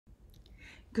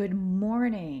Good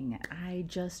morning. I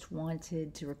just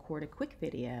wanted to record a quick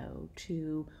video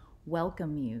to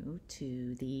welcome you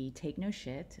to the Take No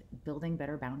Shit Building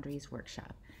Better Boundaries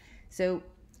workshop. So,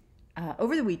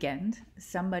 over the weekend,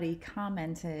 somebody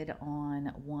commented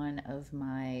on one of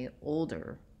my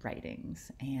older writings,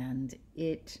 and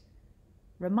it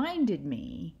reminded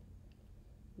me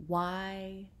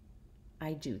why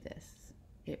I do this.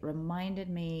 It reminded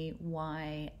me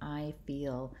why I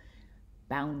feel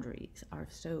boundaries are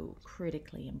so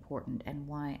critically important and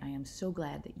why I am so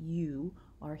glad that you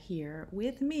are here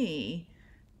with me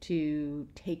to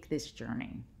take this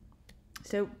journey.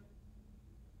 So,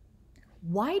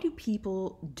 why do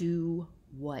people do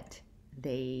what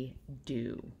they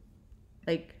do?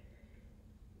 Like,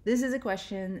 this is a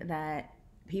question that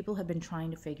people have been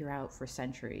trying to figure out for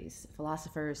centuries.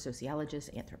 Philosophers, sociologists,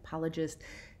 anthropologists,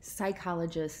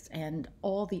 psychologists, and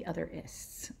all the other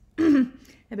ists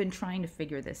have been trying to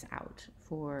figure this out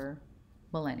for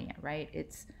millennia, right?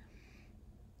 It's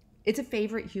a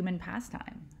favorite human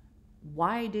pastime.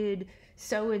 Why did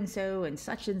so and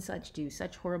such do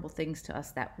such horrible things to us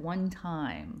that one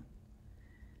time?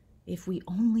 If we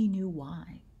only knew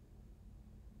why.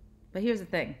 But here's the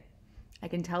thing. I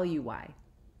can tell you why.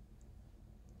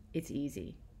 It's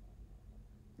easy.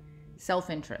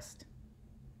 Self-interest.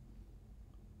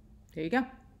 There you go.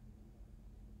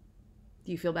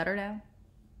 Do you feel better now?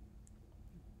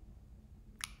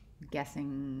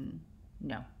 Guessing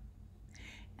no.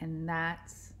 And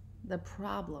that's the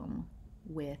problem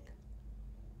with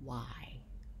why.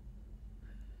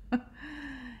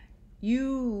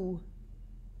 You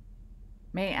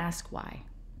may ask why,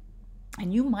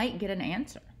 and you might get an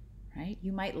answer, right?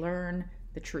 You might learn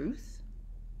the truth.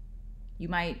 You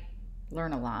might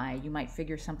learn a lie. You might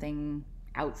figure something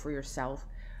out for yourself.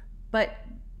 But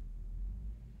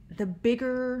the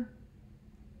bigger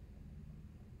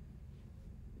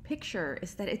picture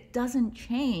is that it doesn't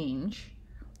change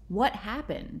what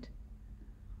happened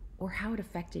or how it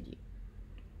affected you.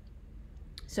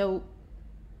 So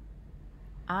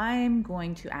I'm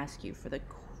going to ask you for the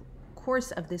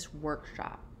course of this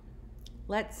workshop,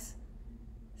 let's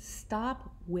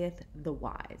stop with the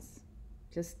whys.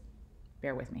 Just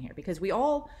bear with me here, because we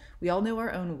all know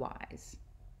our own whys.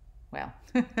 Well,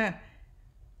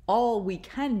 all we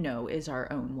can know is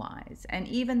our own whys. And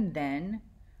even then,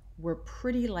 we're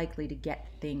pretty likely to get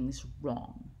things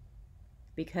wrong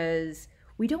because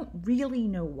we don't really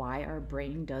know why our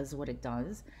brain does what it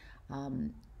does.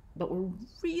 But we're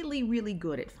really, really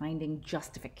good at finding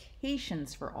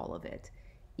justifications for all of it,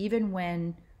 even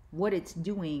when what it's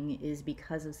doing is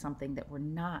because of something that we're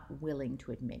not willing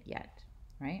to admit yet,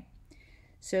 right?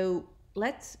 So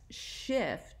let's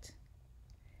shift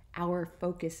our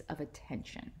focus of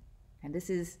attention. And this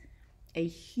is a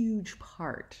huge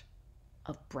part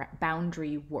of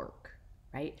boundary work,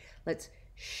 right? Let's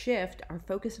shift our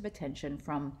focus of attention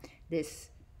from this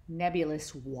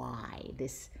nebulous why,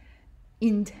 this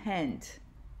intent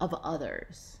of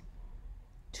others,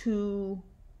 to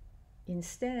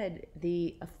instead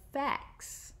the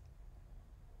effects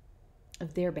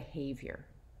of their behavior,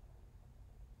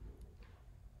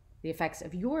 the effects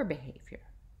of your behavior,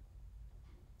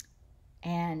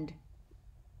 and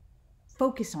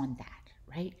focus on that,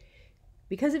 right?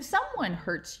 Because if someone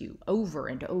hurts you over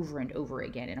and over and over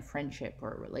again in a friendship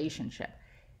or a relationship,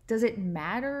 does it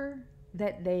matter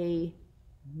that they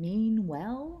mean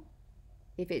well?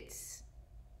 If it's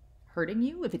hurting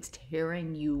you, if it's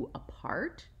tearing you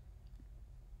apart,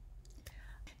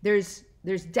 there's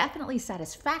definitely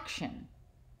satisfaction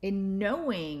in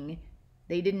knowing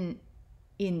they didn't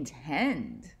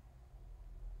intend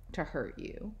to hurt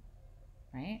you,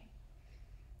 right?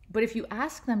 But if you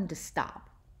ask them to stop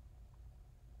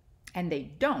and they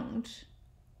don't,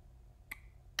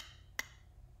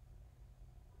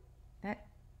 that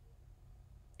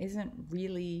isn't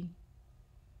really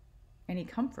any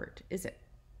comfort, is it?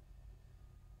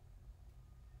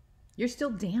 You're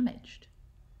still damaged,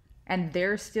 and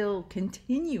they're still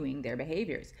continuing their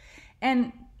behaviors.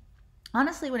 And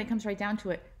honestly, when it comes right down to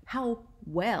it, how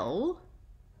well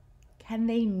can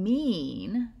they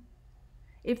mean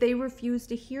if they refuse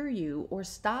to hear you or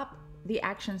stop the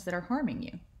actions that are harming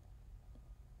you?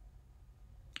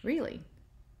 Really?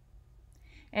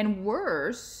 And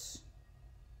worse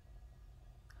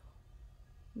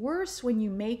when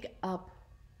you make up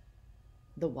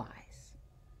the whys,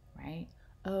 right?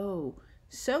 Oh,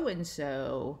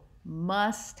 so-and-so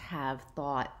must have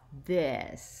thought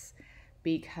this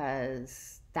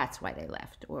because that's why they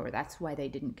left, or that's why they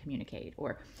didn't communicate,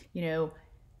 or,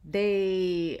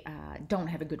 they don't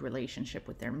have a good relationship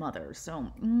with their mother.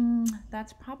 So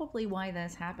that's probably why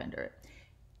this happened. Or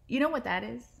You know what that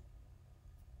is?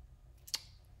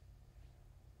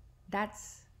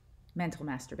 That's mental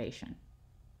masturbation.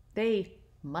 They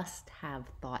must have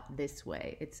thought this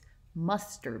way. It's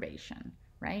masturbation,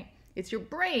 right? It's your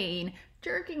brain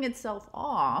jerking itself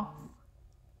off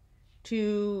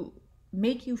to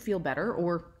make you feel better,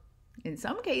 or in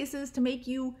some cases, to make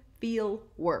you feel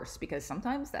worse, because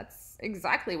sometimes that's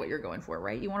exactly what you're going for,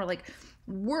 right? You want to like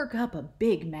work up a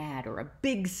big mad or a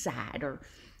big sad or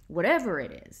whatever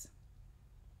it is.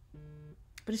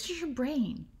 But it's just your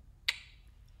brain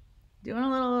doing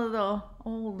a little of the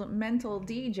old mental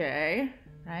DJ,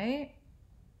 right?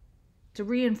 To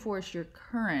reinforce your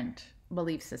current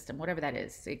belief system, whatever that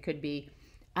is. It could be,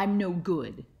 I'm no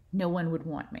good. No one would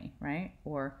want me, right?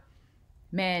 Or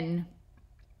men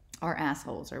are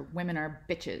assholes, or women are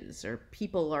bitches, or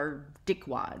people are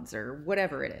dickwads, or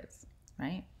whatever it is,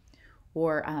 right?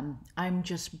 Or I'm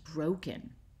just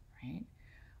broken, right?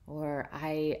 Or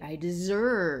I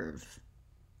deserve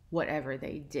whatever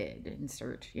they did,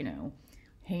 insert,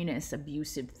 heinous,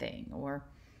 abusive thing. Or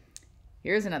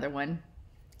here's another one.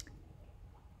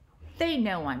 They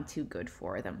know I'm too good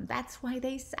for them. That's why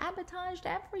they sabotaged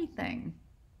everything.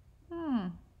 Yeah.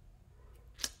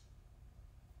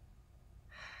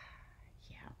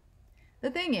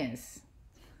 The thing is,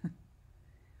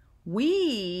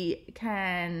 we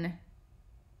can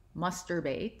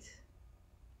masturbate.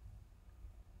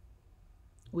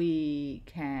 We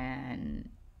can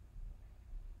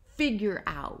figure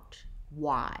out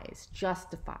whys,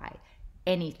 justify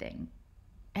anything.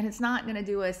 And it's not going to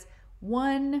do us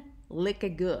one lick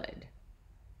of good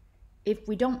if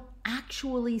we don't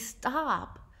actually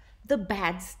stop the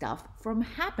bad stuff from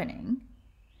happening,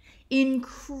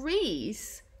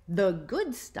 increase the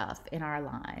good stuff in our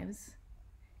lives,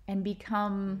 and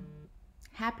become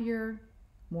happier,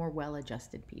 more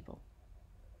well-adjusted people.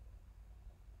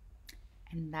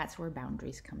 And that's where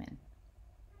boundaries come in.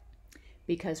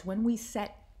 Because when we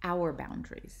set our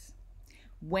boundaries,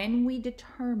 when we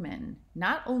determine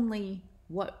not only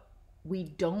what we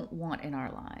don't want in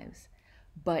our lives,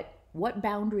 but what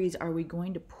boundaries are we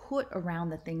going to put around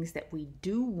the things that we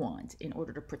do want in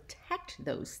order to protect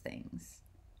those things,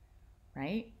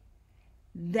 right?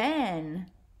 Then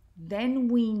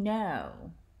we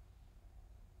know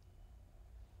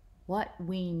what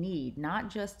we need, not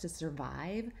just to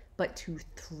survive, but to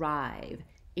thrive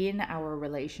in our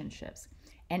relationships.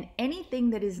 And anything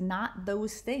that is not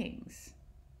those things,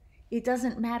 it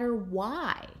doesn't matter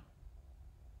why,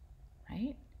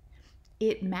 right?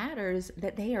 It matters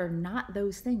that they are not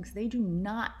those things. They do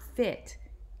not fit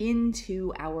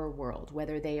into our world,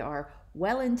 whether they are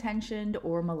well-intentioned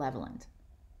or malevolent,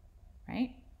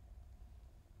 right?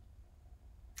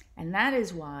 And that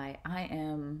is why I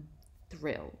am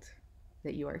thrilled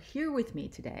that you are here with me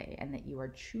today and that you are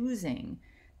choosing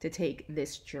to take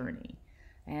this journey.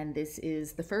 And this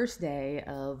is the first day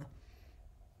of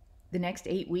the next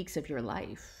 8 weeks of your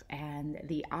life, and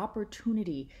the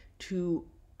opportunity to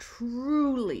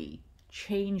truly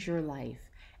change your life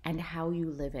and how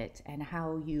you live it, and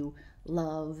how you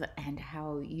love, and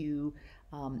how you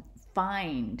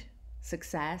find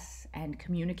success and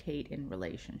communicate in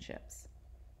relationships.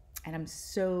 And I'm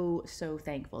so, so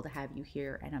thankful to have you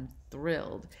here, and I'm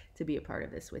thrilled to be a part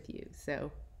of this with you.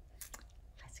 So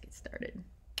let's get started.